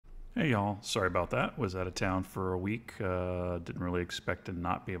Hey y'all, sorry about that. Was out of town for a week. Didn't really expect to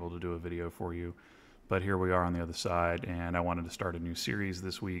not be able to do a video for you, but here we are on the other side, and I wanted to start a new series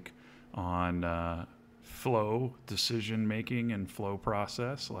this week on flow, decision making, and flow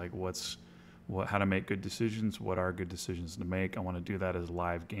process. Like how to make good decisions, what are good decisions to make. I want to do that as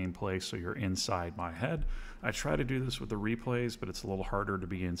live gameplay, so you're inside my head. I try to do this with the replays, but it's a little harder to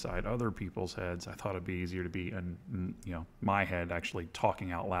be inside other people's heads. I thought it'd be easier to be in my head, actually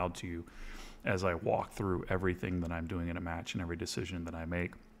talking out loud to you as I walk through everything that I'm doing in a match and every decision that I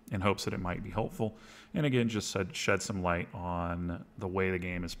make, in hopes that it might be helpful. And again, just shed some light on the way the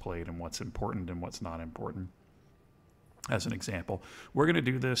game is played and what's important and what's not important. As an example, we're going to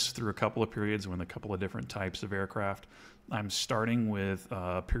do this through a couple of periods with a couple of different types of aircraft. I'm starting with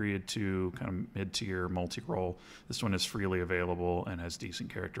period 2, kind of mid-tier multi-role. This one is freely available and has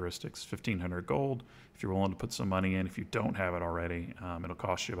decent characteristics. 1,500 gold. If you're willing to put some money in, if you don't have it already, it'll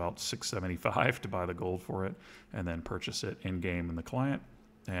cost you about $675 to buy the gold for it, and then purchase it in-game in the client.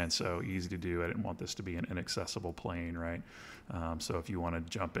 And so easy to do. I didn't want this to be an inaccessible plane, right? So if you want to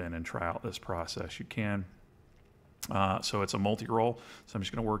jump in and try out this process, you can. So it's a multi-role, so I'm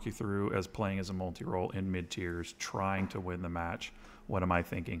just going to work you through as playing as a multi-role in mid-tiers, trying to win the match. What am I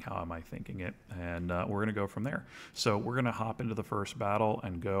thinking? How am I thinking it? And we're going to go from there. So we're going to hop into the first battle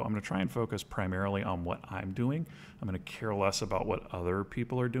and go. I'm going to try and focus primarily on what I'm doing. I'm going to care less about what other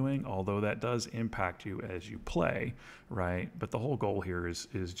people are doing, although that does impact you as you play, right? But the whole goal here is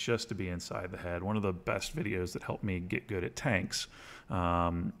just to be inside the head. One of the best videos that helped me get good at tanks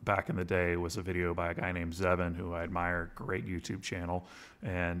back in the day was a video by a guy named Zevin, who I admire, great YouTube channel.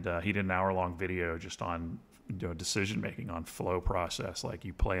 And he did an hour-long video just on decision making, on flow process. Like,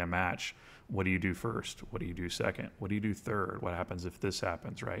 you play a match, what do you do first? What do you do second? What do you do third? What happens if this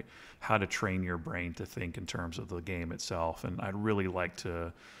happens, right? How to train your brain to think in terms of the game itself. And I'd really like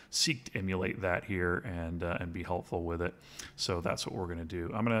to seek to emulate that here and be helpful with it. So that's what we're going to do.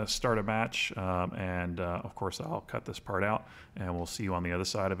 I'm going to start a match, and of course I'll cut this part out, and we'll see you on the other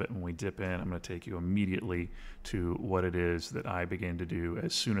side of it. When we dip in, I'm going to take you immediately to what it is that I begin to do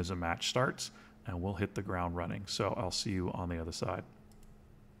as soon as a match starts, and we'll hit the ground running. So I'll see you on the other side.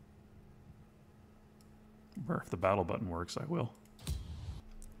 Or if the battle button works, I will.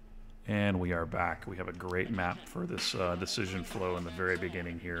 And we are back. We have a great map for this decision flow in the very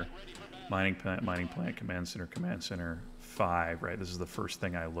beginning here. Mining plant, command center 5, right? This is the first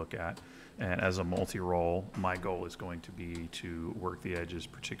thing I look at. And as a multi-role, my goal is going to be to work the edges,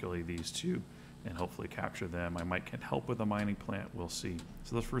 particularly these two, and hopefully capture them. I might get help with a mining plant, we'll see.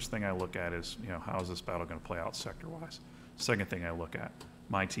 So the first thing I look at is, how is this battle going to play out sector-wise? Second thing I look at,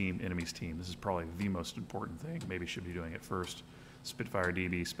 my team, enemy's team. This is probably the most important thing. Maybe should be doing it first. Spitfire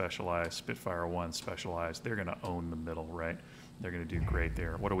DB specialized, Spitfire 1 specialized. They're going to own the middle, right? They're going to do great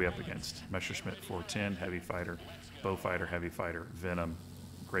there. What are we up against? Messerschmitt 410, heavy fighter, bow fighter, heavy fighter, Venom,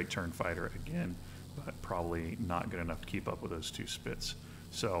 great turn fighter again, but probably not good enough to keep up with those two Spits.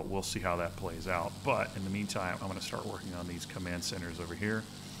 So we'll see how that plays out. But in the meantime, I'm going to start working on these command centers over here.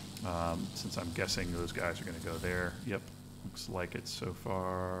 Since I'm guessing those guys are going to go there. Yep, looks like it so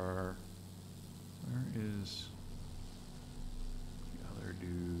far. Where is the other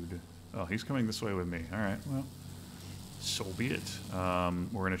dude? Oh, he's coming this way with me. All right, well, so be it. We're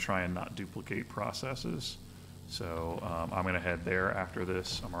going to try and not duplicate processes. So I'm going to head there after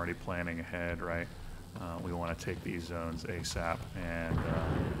this. I'm already planning ahead, right? We want to take these zones ASAP, and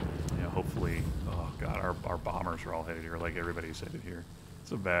hopefully, oh god, our bombers are all headed here, like everybody's headed here.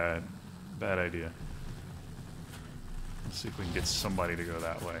 It's a bad idea. Let's see if we can get somebody to go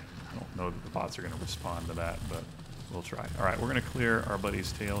that way. I don't know that the bots are going to respond to that, but we'll try. All right, we're going to clear our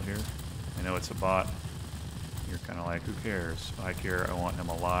buddy's tail here. I know it's a bot. You're kind of like, who cares? I care. I want him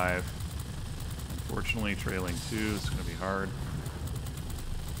alive. Unfortunately, trailing 2 is going to be hard.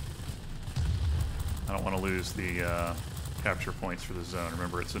 I don't want to lose the capture points for the zone.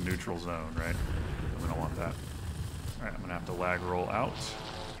 Remember, it's a neutral zone, right? We don't want that. All right, I'm going to have to lag roll out.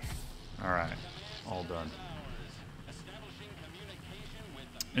 All right, all done.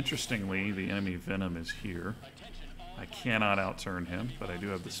 Interestingly, the enemy Venom is here. I cannot outturn him, but I do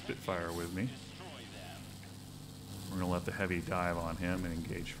have the Spitfire with me. We're going to let the heavy dive on him and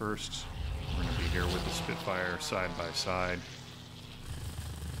engage first. We're going to be here with the Spitfire side by side.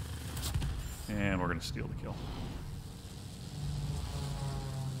 And we're going to steal the kill.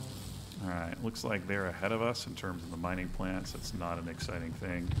 Alright, looks like they're ahead of us in terms of the mining plants. That's not an exciting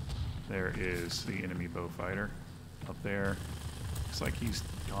thing. There is the enemy bow fighter up there. Looks like he's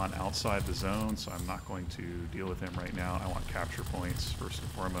gone outside the zone, so I'm not going to deal with him right now. I want capture points first and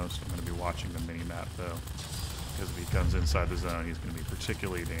foremost. I'm going to be watching the mini-map though. because if he comes inside the zone, he's going to be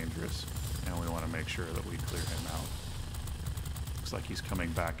particularly dangerous, and we want to make sure that we clear him out. Looks like he's coming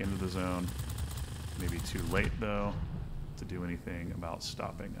back into the zone. Maybe too late, though, to do anything about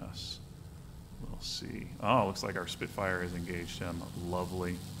stopping us. We'll see. Oh, looks like our Spitfire has engaged him.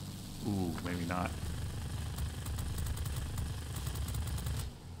 Lovely. Ooh, maybe not.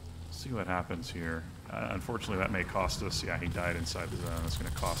 See what happens here. Unfortunately, that may cost us. Yeah, he died inside the zone. That's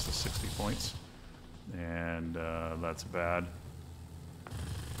going to cost us 60 points. And that's bad.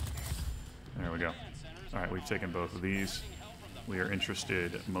 There we go. All right, we've taken both of these. We are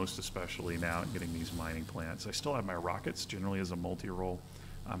interested most especially now in getting these mining plants. I still have my rockets. Generally, as a multi-role,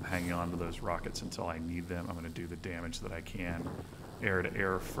 I'm hanging on to those rockets until I need them. I'm going to do the damage that I can air to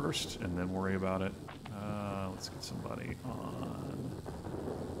air first and then worry about it. Let's get somebody on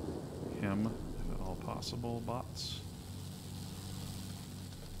him, if at all possible, bots.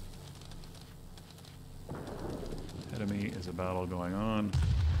 Ahead of me is a battle going on.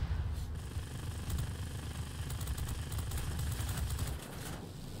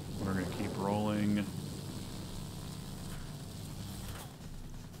 We're going to keep rolling.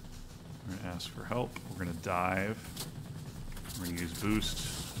 We're going to ask for help. We're going to dive. We're going to use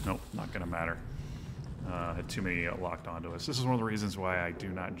boost. Nope, not going to matter. Had too many locked onto us. This is one of the reasons why I do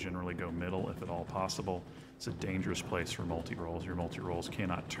not generally go middle, if at all possible. It's a dangerous place for multi-rolls. Your multi-rolls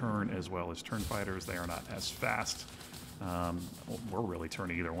cannot turn as well as turn fighters. They are not as fast. We're really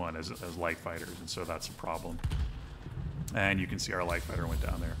turning either one as light fighters, and so that's a problem. And you can see our light fighter went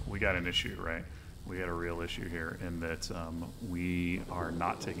down there. We got an issue, right? We had a real issue here in that we are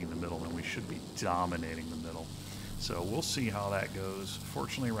not taking the middle, and we should be dominating the middle. So we'll see how that goes.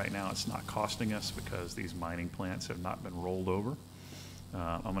 Fortunately, right now it's not costing us because these mining plants have not been rolled over.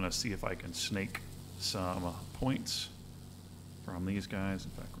 I'm going to see if I can snake some points from these guys.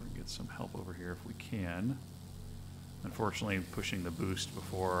 In fact, we're going to get some help over here if we can. Unfortunately, pushing the boost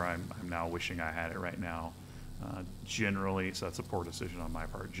before, I'm now wishing I had it right now. Generally, so that's a poor decision on my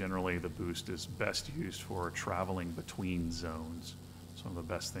part. Generally, the boost is best used for traveling between zones. Some of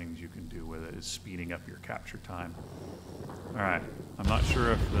the best things you can do with it is speeding up your capture time. All right, I'm not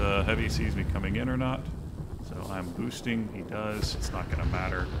sure if the heavy sees me coming in or not, so I'm boosting. He does. It's not going to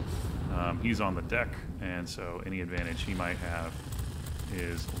matter. He's on the deck, and so any advantage he might have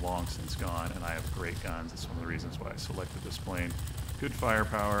is long since gone, and I have great guns. That's one of the reasons why I selected this plane. Good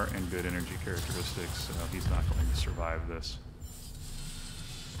firepower and good energy characteristics, so he's not going to survive this.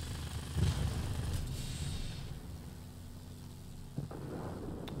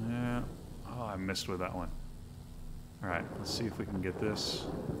 Yeah. Oh, I missed with that one. All right, let's see if we can get this.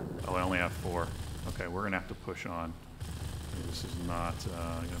 Oh, I only have 4. Okay, we're going to have to push on. This is not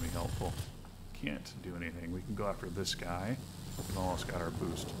going to be helpful. Can't do anything. We can go after this guy. We've almost got our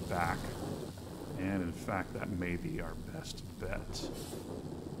boost back. And in fact, that may be our best bet.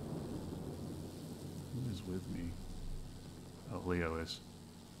 Who is with me? Oh, Leo is.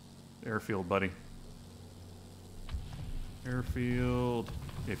 Airfield, buddy. Airfield.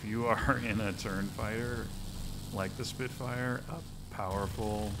 If you are in a turn fighter, like the Spitfire, a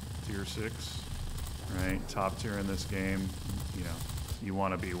powerful tier 6, right? Top tier in this game, you know, you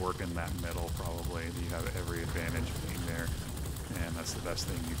want to be working that middle probably. You have every advantage being there, and that's the best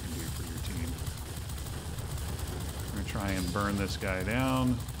thing you can do for your team. We're going to try and burn this guy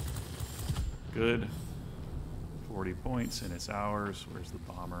down. Good. 40 points, and it's ours. Where's the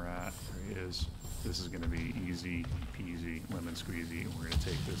bomber at? There he is. This is going to be easy peasy, lemon squeezy, and we're going to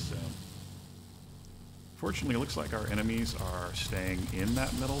take this zone. Fortunately, it looks like our enemies are staying in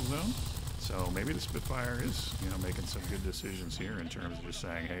that middle zone. So maybe the Spitfire is, you know, making some good decisions here in terms of just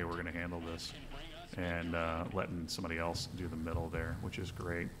saying, hey, we're going to handle this, and letting somebody else do the middle there, which is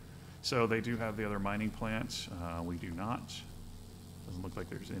great. So they do have the other mining plant. We do not. Doesn't look like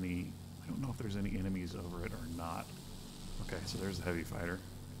there's any. I don't know if there's any enemies over it or not. Okay, so there's the heavy fighter.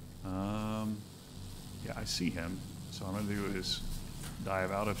 Yeah, I see him. So what I'm going to do is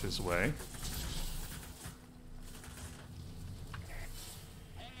dive out of his way.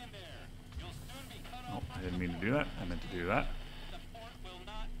 Oh, I didn't mean to do that. I meant to do that.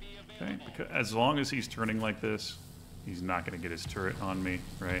 Okay, because as long as he's turning like this, he's not going to get his turret on me,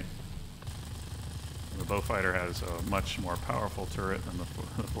 right? The Bowfighter has a much more powerful turret than the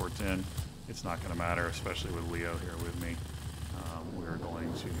 410. It's not going to matter, especially with Leo here with me. We're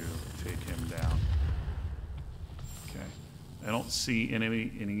going to take him down. Okay. I don't see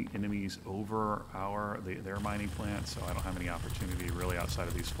any enemies over their mining plant, so I don't have any opportunity really outside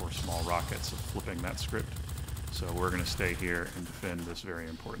of these 4 small rockets of flipping that script. So we're going to stay here and defend this very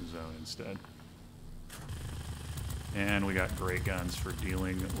important zone instead. And we got great guns for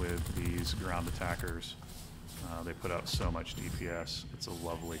dealing with these ground attackers. They put out so much DPS. It's a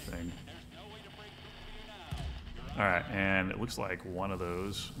lovely thing. Alright, and it looks like one of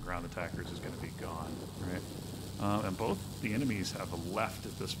those ground attackers is going to be gone, right? And both the enemies have left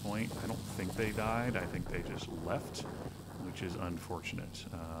at this point. I don't think they died. I think they just left, which is unfortunate.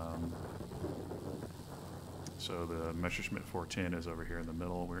 So the Messerschmitt 410 is over here in the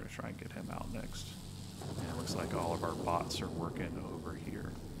middle. We're going to try and get him out next. And it looks like all of our bots are working over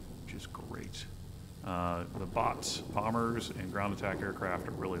here, which is great. The bots, bombers, and ground attack aircraft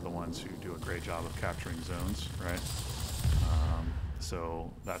are really the ones who do a great job of capturing zones, right?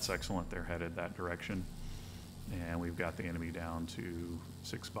 So that's excellent. They're headed that direction. And we've got the enemy down to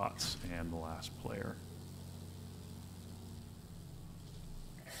 6 bots and the last player.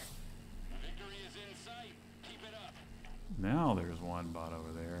 Victory is in sight. Keep it up. Now there's one bot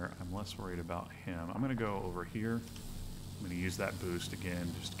over there. I'm less worried about him. I'm going to go over here. I'm going to use that boost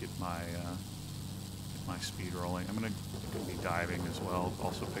again, just to get my speed rolling. I'm going to be diving as well,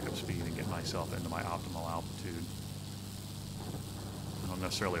 also pick up speed and get myself into my optimal altitude. I don't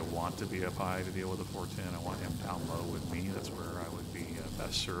necessarily want to be up high to deal with a 410. I want him down low with me. That's where I would be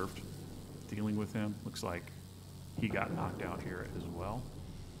best served dealing with him. Looks like he got knocked out here as well.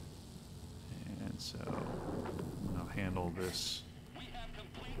 And so I'm going to handle this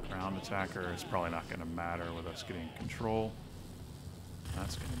ground attacker. It's probably not going to matter with us getting control.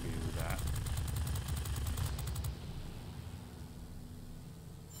 That's going to be that.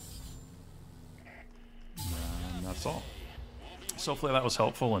 And that's all. So hopefully that was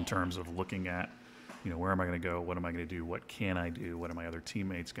helpful in terms of looking at, where am I going to go? What am I going to do? What can I do? What are my other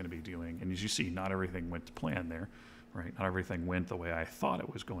teammates going to be doing? And as you see, not everything went to plan there, right? Not everything went the way I thought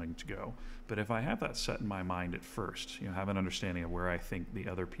it was going to go. But if I have that set in my mind at first, have an understanding of where I think the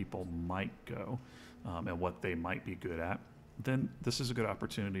other people might go and what they might be good at, then this is a good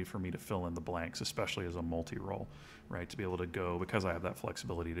opportunity for me to fill in the blanks, especially as a multi-role, right? To be able to go, because I have that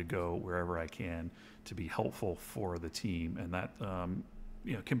flexibility to go wherever I can to be helpful for the team. And that,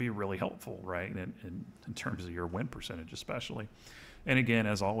 can be really helpful, right? In terms of your win percentage, especially. And again,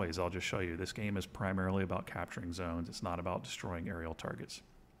 as always, I'll just show you, this game is primarily about capturing zones. It's not about destroying aerial targets.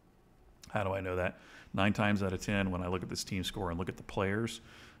 How do I know that? 9 times out of 10, when I look at this team score and look at the players,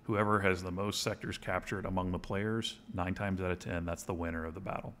 whoever has the most sectors captured among the players, 9 times out of 10, that's the winner of the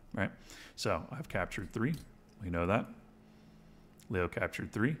battle, right? So I've captured 3. We know that. Leo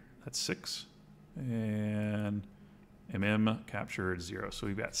captured 3. That's 6. And MM captured 0. So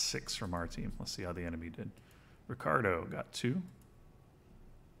we've got 6 from our team. Let's see how the enemy did. Ricardo got 2.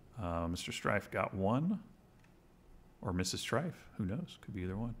 Mr. Strife got 1. Or Mrs. Strife. Who knows? Could be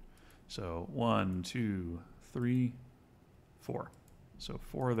either one. So 1, 2, 3, 4. So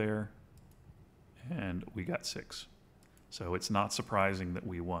 4 there, and we got 6. So it's not surprising that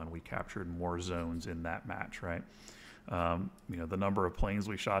we won. We captured more zones in that match, right? The number of planes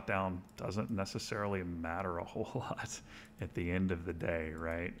we shot down doesn't necessarily matter a whole lot at the end of the day,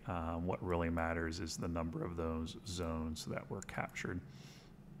 right? What really matters is the number of those zones that were captured.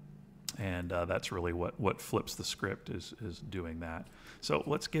 And that's really what flips the script is doing that. So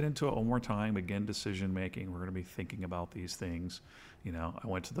let's get into it one more time. Again, decision making. We're going to be thinking about these things. I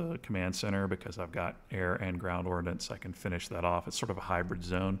went to the command center because I've got air and ground ordnance. I can finish that off. It's sort of a hybrid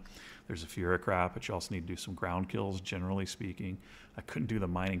zone. There's a few aircraft, but you also need to do some ground kills, generally speaking. I couldn't do the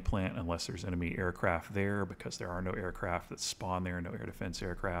mining plant unless there's enemy aircraft there because there are no aircraft that spawn there, no air defense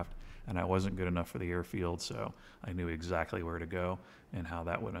aircraft. And I wasn't good enough for the airfield, so I knew exactly where to go and how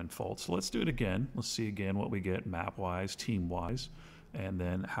that would unfold. So let's do it again. Let's see again what we get map-wise, team-wise, and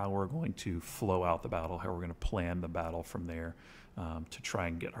then how we're going to flow out the battle, how we're going to plan the battle from there to try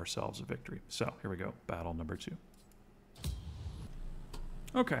and get ourselves a victory. So here we go, battle number 2.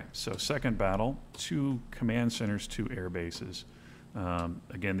 Okay, so second battle, 2 command centers, 2 air bases.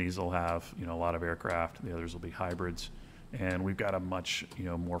 Again, these will have a lot of aircraft. The others will be hybrids. And we've got a much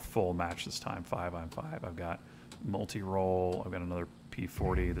more full match this time, 5-on-5. I've got multi-role. I've got another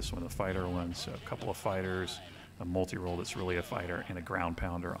P-40. This one, the fighter one. So a couple of fighters, a multi-role that's really a fighter, and a ground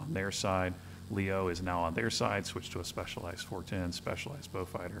pounder on their side. Leo is now on their side, switched to a specialized 410, specialized bow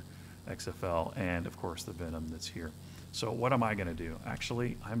fighter, XFL, and of course the Venom that's here. So what am I going to do?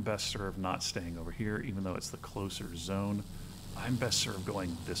 Actually, I'm best served not staying over here, even though it's the closer zone. I'm best served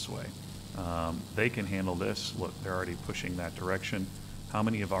going this way. They can handle this. Look, they're already pushing that direction. How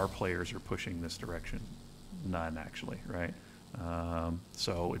many of our players are pushing this direction? None, actually, right?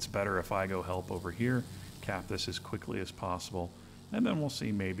 So it's better if I go help over here, cap this as quickly as possible, and then we'll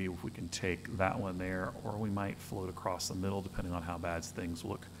see maybe if we can take that one there, or we might float across the middle, depending on how bad things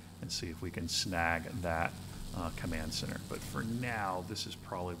look, and see if we can snag that command center. But for now, this is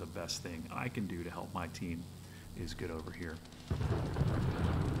probably the best thing I can do to help my team is get over here.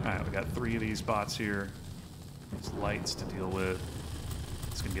 Alright, we got 3 of these bots here. These lights to deal with.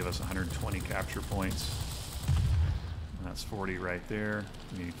 It's going to give us 120 capture points. That's 40 right there.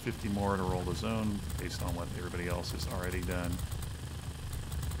 We need 50 more to roll the zone based on what everybody else has already done.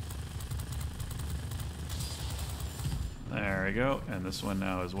 There we go. And this one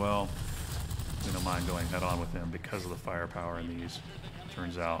now as well. We don't mind going head on with him because of the firepower in these.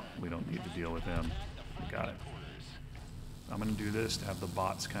 Turns out we don't need to deal with him. We got it. I'm going to do this to have the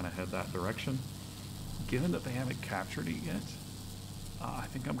bots kind of head that direction. Given that they haven't captured it yet, I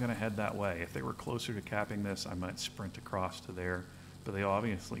think I'm going to head that way. If they were closer to capping this, I might sprint across to there. But they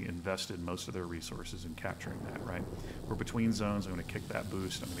obviously invested most of their resources in capturing that, right? We're between zones. I'm going to kick that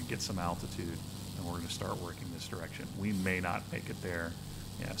boost. I'm going to get some altitude, and we're going to start working this direction. We may not make it there.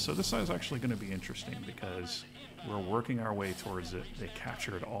 Yeah, so this is actually going to be interesting because we're working our way towards it. They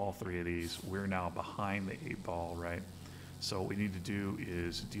captured all 3 of these. We're now behind the 8 ball, right? So what we need to do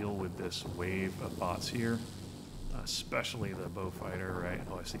is deal with this wave of bots here, especially the bow fighter, right?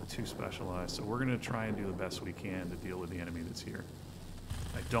 Oh, I see 2 specialized. So we're going to try and do the best we can to deal with the enemy that's here.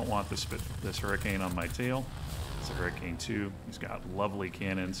 I don't want this Hurricane on my tail. It's a Hurricane 2. He's got lovely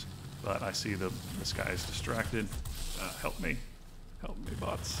cannons, but I see this guy is distracted. Help me. Help me,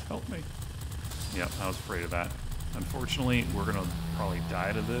 bots. Help me. Yep, I was afraid of that. Unfortunately, we're going to probably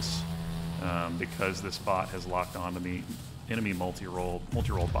die to this because this bot has locked onto me. Enemy multi-role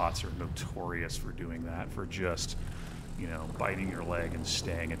bots are notorious for doing that, for just, you know, biting your leg and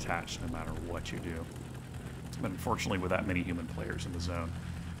staying attached no matter what you do. But unfortunately, with that many human players in the zone,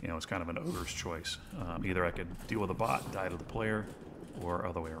 you know, it's kind of an ogre's choice. Either I could deal with a bot, die to the player, or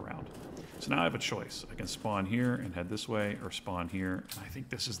other way around. So now I have a choice. I can spawn here and head this way, or spawn here. And I think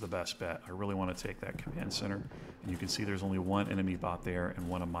this is the best bet. I really want to take that command center. And you can see there's only 1 enemy bot there and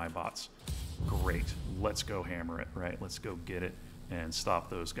 1 of my bots. Great. Let's go hammer it, right? Let's go get it and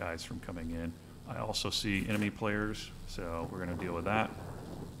stop those guys from coming in. I also see enemy players, so we're going to deal with that.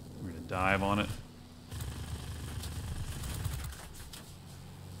 We're going to dive on it.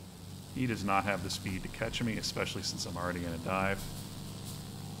 He does not have the speed to catch me, especially since I'm already in a dive.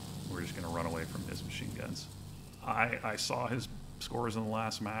 We're just going to run away from his machine guns. I saw his scores in the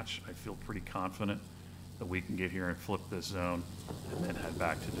last match. I feel pretty confident that we can get here and flip this zone and then head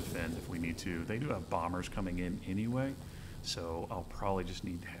back to defend if we need to. They do have bombers coming in anyway, so I'll probably just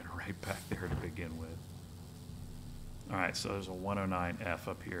need to head right back there to begin with. All right, so there's a 109F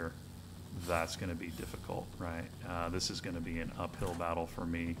up here. That's going to be difficult, right? This is going to be an uphill battle for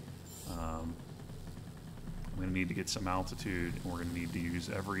me. I'm going to need to get some altitude, and we're going to need to use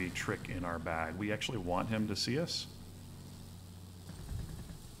every trick in our bag. We actually want him to see us.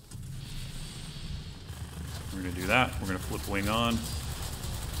 We're going to do that. We're going to flip wing on.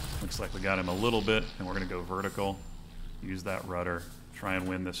 Looks like we got him a little bit, and we're going to go vertical. Use that rudder. Try and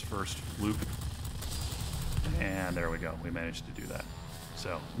win this first loop. And there we go. We managed to do that.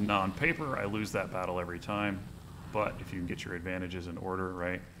 So, on paper, I lose that battle every time. But if you can get your advantages in order,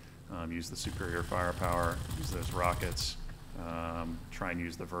 right? Use the superior firepower, use those rockets, try and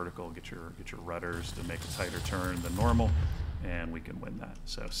use the vertical, get your rudders to make a tighter turn than normal, and we can win that.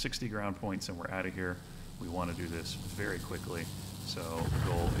 So 60 ground points and we're out of here. We want to do this very quickly. So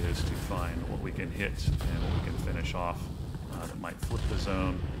the goal is to find what we can hit and what we can finish off that might flip the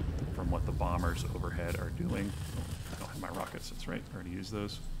zone from what the bombers overhead are doing. Oh, I don't have my rockets, that's right, I already used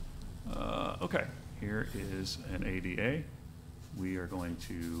those. Okay, here is an ADA. We are going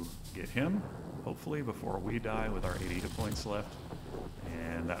to get him, hopefully, before we die with our 80 hit points left.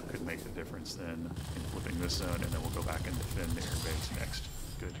 And that could make the difference then in flipping this zone, and then we'll go back and defend the airbase next.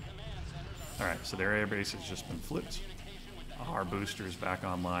 Good. All right, so their airbase has just been flipped. Our booster's back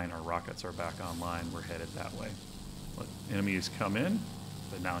online. Our rockets are back online. We're headed that way. Look, enemies come in,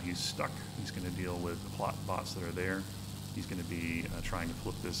 but now he's stuck. He's going to deal with the plot bots that are there. He's going to be trying to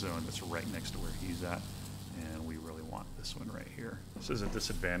flip this zone that's right next to where he's at. And we really want this one right here. This is a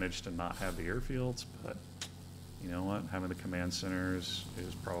disadvantage to not have the airfields, but you know what? Having the command centers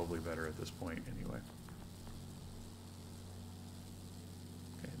is probably better at this point anyway.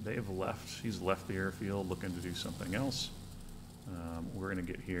 Okay, they've left. He's left the airfield looking to do something else. We're going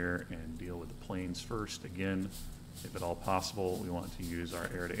to get here and deal with the planes first. Again, if at all possible, we want to use our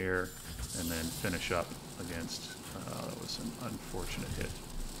air-to-air and then finish up against, that was an unfortunate hit.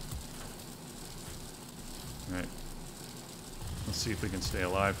 All right, let's see if we can stay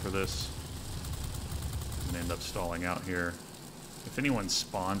alive for this and end up stalling out here. If anyone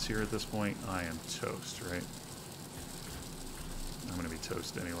spawns here at this point, I am toast, right? I'm going to be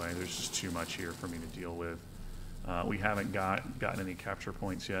toast anyway. There's just too much here for me to deal with. We haven't gotten any capture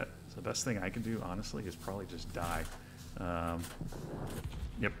points yet, So the best thing I can do, honestly, is probably just die. Um,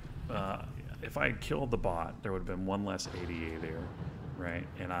 yep. If I had killed the bot, there would have been one less ADA there, right?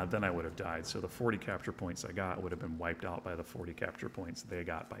 And then I would have died. So the 40 capture points I got would have been wiped out by the 40 capture points they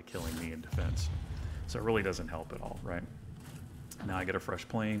got by killing me in defense. So it really doesn't help at all, right? Now I get a fresh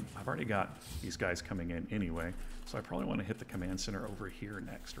plane. I've already got these guys coming in anyway, so I probably want to hit the command center over here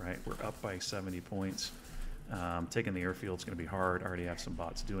next, right? We're up by 70 points. Taking the airfield's going to be hard. I already have some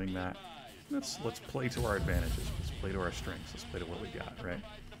bots doing that. Let's play to our advantages. Let's play to our strengths. Let's play to what we got, right?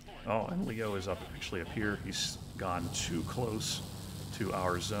 Oh, and Leo is actually up here. He's gone too close to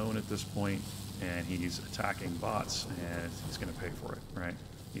our zone at this point, and he's attacking bots, and he's going to pay for it, right?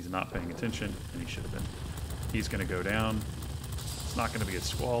 He's not paying attention, and he should have been. He's going to go down. It's not going to be a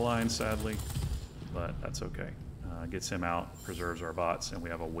squall line, sadly, but that's okay. Gets him out, preserves our bots, and we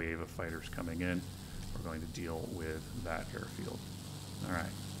have a wave of fighters coming in. We're going to deal with that airfield. All right.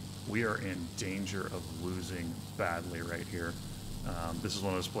 We are in danger of losing badly right here. This is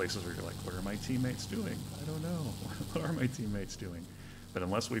one of those places where you're like, what are my teammates doing? I don't know. What are my teammates doing? But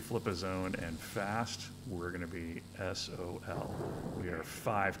unless we flip a zone and fast, we're going to be SOL. We are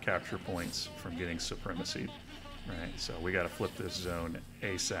 5 capture points from getting supremacy. Right, so we got to flip this zone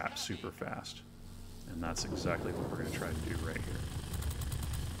ASAP super fast. And that's exactly what we're going to try to do right here.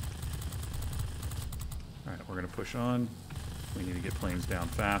 All right, we're going to push on. We need to get planes down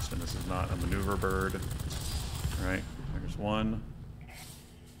fast, and this is not a maneuver bird. All right, there's one.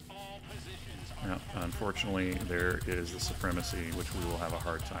 Now, unfortunately, there is the supremacy, which we will have a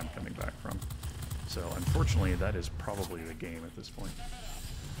hard time coming back from. So, unfortunately, that is probably the game at this point.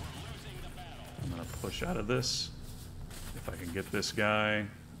 I'm going to push out of this. If I can get this guy,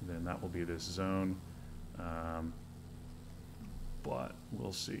 then that will be this zone. But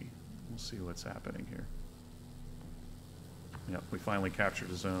we'll see. We'll see what's happening here. Yep, we finally captured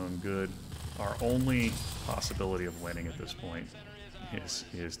a zone. Good. Our only possibility of winning at this point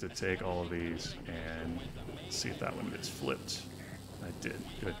is to take all of these and see if that one gets flipped. I did.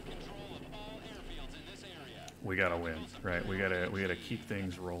 Good. We gotta win, right? We gotta keep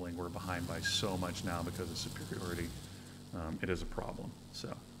things rolling. We're behind by so much now because of superiority. It is a problem.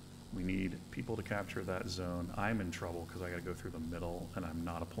 So we need people to capture that zone. I'm in trouble because I gotta go through the middle, and I'm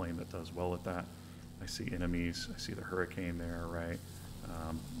not a plane that does well at that. I see enemies. I see the hurricane there, right?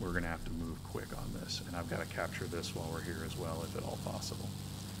 We're gonna have to move quick on this, and I've got to capture this while we're here as well, if at all possible.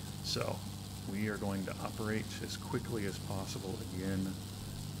 So we are going to operate as quickly as possible. Again,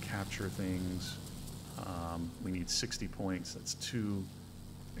 capture things. We need 60 points. That's 2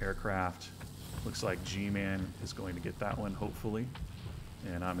 aircraft. Looks like G-Man is going to get that one, hopefully.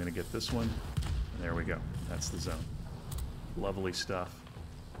 And I'm going to get this one. And there we go. That's the zone. Lovely stuff.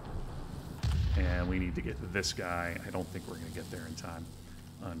 And we need to get this guy. I don't think we're going to get there in time.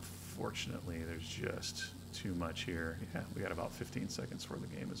 Unfortunately, there's just too much here. Yeah, we got about 15 seconds before the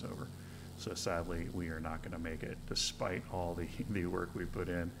game is over. So sadly, we are not going to make it, despite all the work we put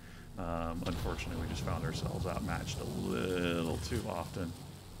in. Unfortunately, we just found ourselves outmatched a little too often,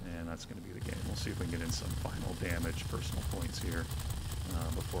 and that's going to be the game. We'll see if we can get in some final damage, personal points here,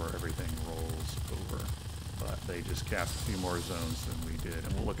 before everything rolls over. But they just capped a few more zones than we did,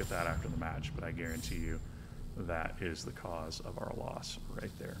 and we'll look at that after the match, but I guarantee you that is the cause of our loss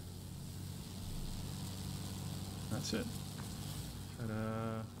right there. That's it.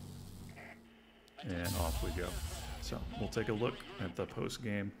 Ta-da. And off we go. So we'll take a look at the post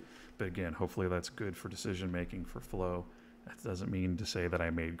game. But again, hopefully that's good for decision making for flow. That doesn't mean to say that I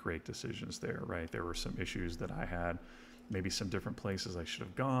made great decisions there, right? There were some issues that I had, maybe some different places I should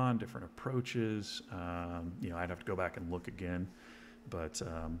have gone, different approaches. I'd have to go back and look again. But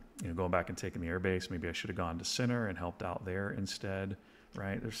going back and taking the airbase, maybe I should have gone to center and helped out there instead,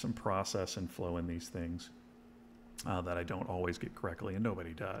 right? There's some process and flow in these things that I don't always get correctly, and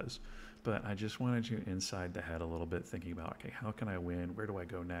nobody does. But I just wanted you inside the head a little bit, thinking about, okay, how can I win? Where do I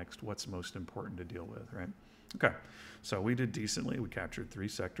go next? What's most important to deal with, right? Okay, so we did decently. We captured 3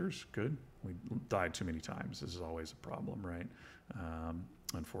 sectors. Good. We died too many times. This is always a problem, right?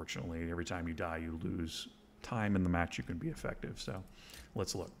 Unfortunately, every time you die, you lose time in the match you can be effective. So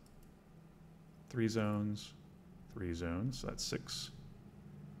let's look. 3 zones, 3 zones. That's 6.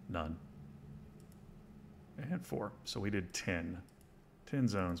 None. And 4. So we did 10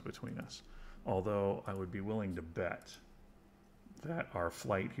 zones between us. Although I would be willing to bet that our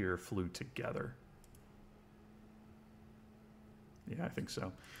flight here flew together. Yeah, I think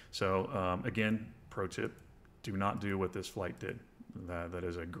so. So again, pro tip, do not do what this flight did. That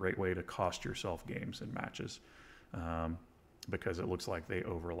is a great way to cost yourself games and matches, because it looks like they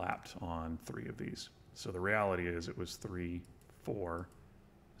overlapped on 3 of these. So the reality is it was 3, 4,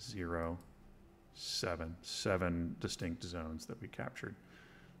 0, 7. 7 distinct zones that we captured.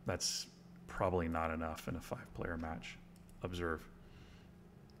 That's probably not enough in a 5-player match. Observe.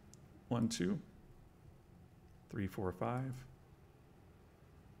 1, 2, 3, 4, 5,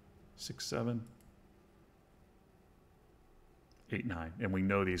 6, 7, 8, 9. And we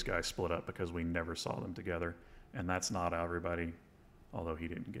know these guys split up because we never saw them together. And that's not everybody, although he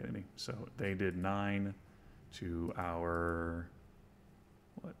didn't get any. So they did 9 to our,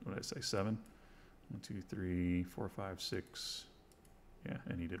 what did I say, 7? 1, 2, 3, 4, 5, 6. Yeah,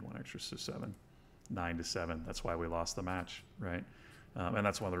 and he did 1 extra, so 7. 9 to 7. That's why we lost the match, right? And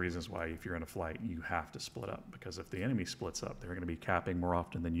that's one of the reasons why if you're in a flight, you have to split up. Because if the enemy splits up, they're going to be capping more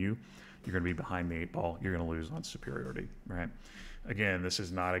often than you. You're going to be behind the 8 ball. You're going to lose on superiority, right? Again, this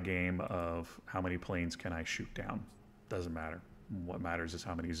is not a game of how many planes can I shoot down. Doesn't matter. What matters is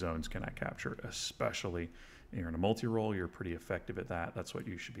how many zones can I capture, especially you're in a multi-role. You're pretty effective at that. That's what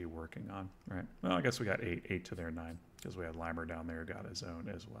you should be working on, right? Well, I guess we got 8 to their 9 because we had Limer down there, got a zone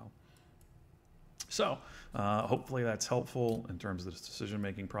as well. So hopefully that's helpful in terms of the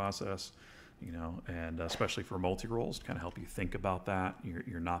decision-making process, you know, and especially for multi-roles, to kind of help you think about that.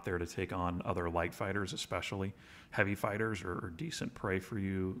 You're not there to take on other light fighters, especially. Heavy fighters are decent prey for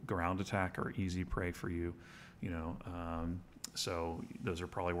you. Ground attack are easy prey for you, you know. So those are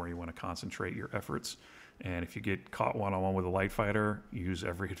probably where you want to concentrate your efforts. And if you get caught one-on-one with a light fighter, use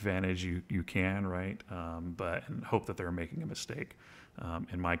every advantage you can, right? But and hope that they're making a mistake.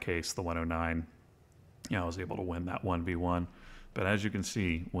 In my case, the 109, I was able to win that 1v1. But as you can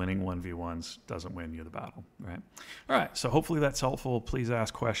see, winning 1v1s doesn't win you the battle, right? All right, so hopefully that's helpful. Please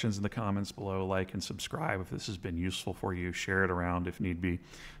ask questions in the comments below, like and subscribe if this has been useful for you. Share it around if need be.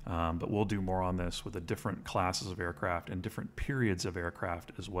 But we'll do more on this with the different classes of aircraft and different periods of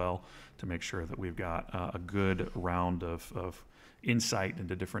aircraft as well to make sure that we've got a good round of insight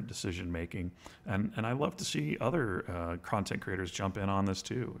into different decision making. And I love to see other content creators jump in on this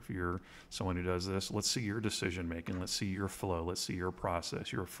too. If you're someone who does this, let's see your decision making, let's see your flow, let's see your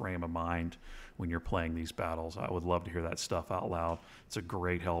process, your frame of mind when you're playing these battles. I would love to hear that stuff out loud. It's a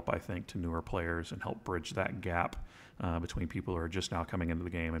great help, I think, to newer players and help bridge that gap between people who are just now coming into the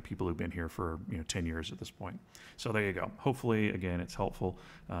game and people who've been here for 10 years at this point. So there you go. Hopefully, again, it's helpful.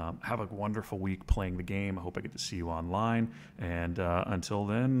 Have a wonderful week playing the game. I hope I get to see you online. And until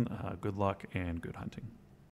then, good luck and good hunting.